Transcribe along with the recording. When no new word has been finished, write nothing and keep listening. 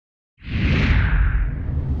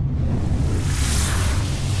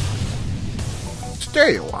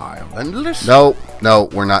stay a while and listen. No,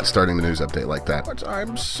 we're not starting the news update like that. But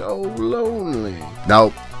I'm so lonely.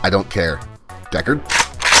 No, I don't care. Deckard?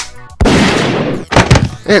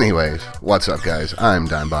 Anyways, what's up guys? I'm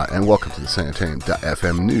Dimebot and welcome to the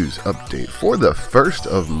Sanitarium.FM news update for the 1st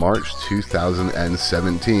of March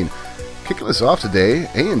 2017. Kicking us off today,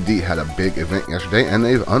 AMD had a big event yesterday and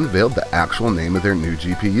they've unveiled the actual name of their new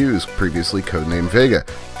GPUs, previously codenamed Vega.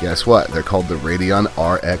 Guess what? They're called the Radeon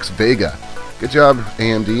RX Vega. Good job,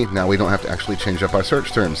 AMD. Now we don't have to actually change up our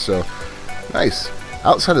search terms, so nice.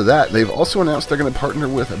 Outside of that, they've also announced they're going to partner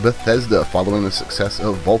with Bethesda following the success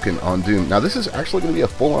of Vulkan on Doom. Now this is actually going to be a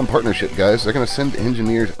full-on partnership, guys. They're going to send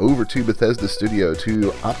engineers over to Bethesda Studio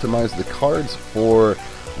to optimize the cards for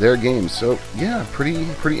their games. So yeah,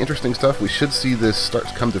 pretty interesting stuff. We should see this start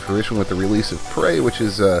to come to fruition with the release of Prey, which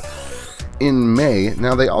is in May.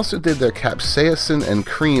 Now they also did their Capsaicin and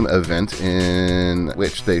Cream event in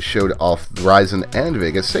which they showed off Ryzen and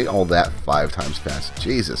Vega. Say all that 5 times fast,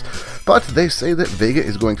 Jesus. But they say that Vega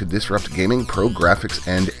is going to disrupt gaming, pro graphics,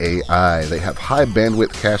 and AI. They have high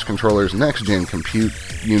bandwidth cache controllers, next-gen compute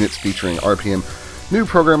units featuring RPM, new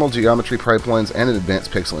programmable geometry pipelines, and an advanced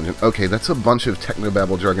pixel engine. Okay, that's a bunch of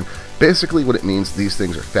technobabble jargon. Basically what it means, these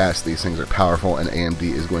things are fast, these things are powerful, and AMD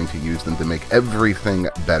is going to use them to make everything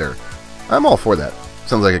better. I'm all for that.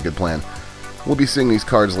 Sounds like a good plan. We'll be seeing these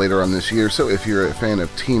cards later on this year, so if you're a fan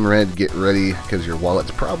of Team Red, get ready, because your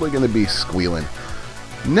wallet's probably going to be squealing.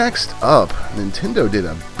 Next up, Nintendo did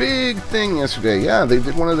a big thing yesterday. Yeah, they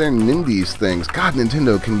did one of their Nindies things. God,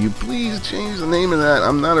 Nintendo, can you please change the name of that?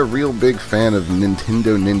 I'm not a real big fan of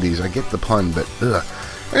Nintendo Nindies. I get the pun, but ugh.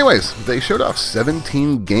 Anyways, they showed off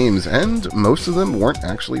 17 games, and most of them weren't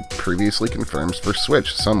actually previously confirmed for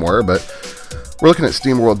Switch. Some were, but we're looking at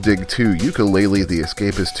SteamWorld Dig 2, Yooka-Laylee, The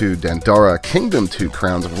Escapist 2, Dandara, Kingdom 2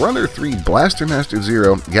 Crowns, Runner 3, Blaster Master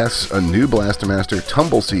 0, yes, a new Blaster Master,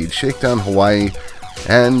 Tumbleseed, Shakedown Hawaii,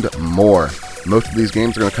 and more. Most of these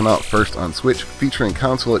games are going to come out first on Switch, featuring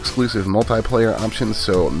console-exclusive multiplayer options,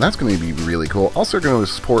 so that's going to be really cool. Also going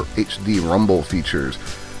to support HD Rumble features.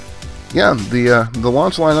 Yeah, the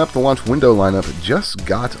launch lineup, the launch window lineup just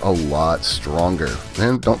got a lot stronger.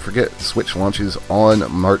 And don't forget, Switch launches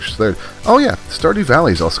on March 3rd. Oh yeah, Stardew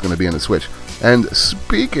Valley is also going to be on the Switch. And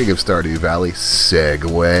speaking of Stardew Valley,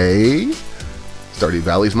 segue, Stardew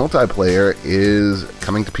Valley's multiplayer is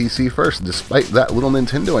coming to PC first, despite that little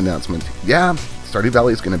Nintendo announcement. Yeah, Stardew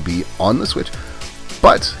Valley is going to be on the Switch,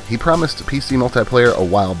 but he promised PC multiplayer a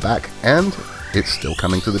while back, and it's still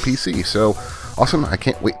coming to the PC, so awesome. I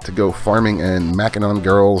can't wait to go farming and macking on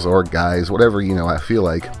girls or guys, whatever, you know, I feel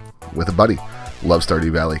like, with a buddy. Love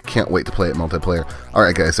Stardew Valley. Can't wait to play it multiplayer.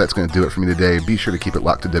 Alright guys, that's going to do it for me today. Be sure to keep it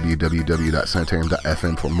locked to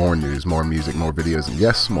www.sanitarium.fm for more news, more music, more videos, and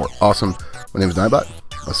yes, more awesome. My name is Dimebot.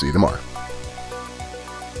 I'll see you tomorrow.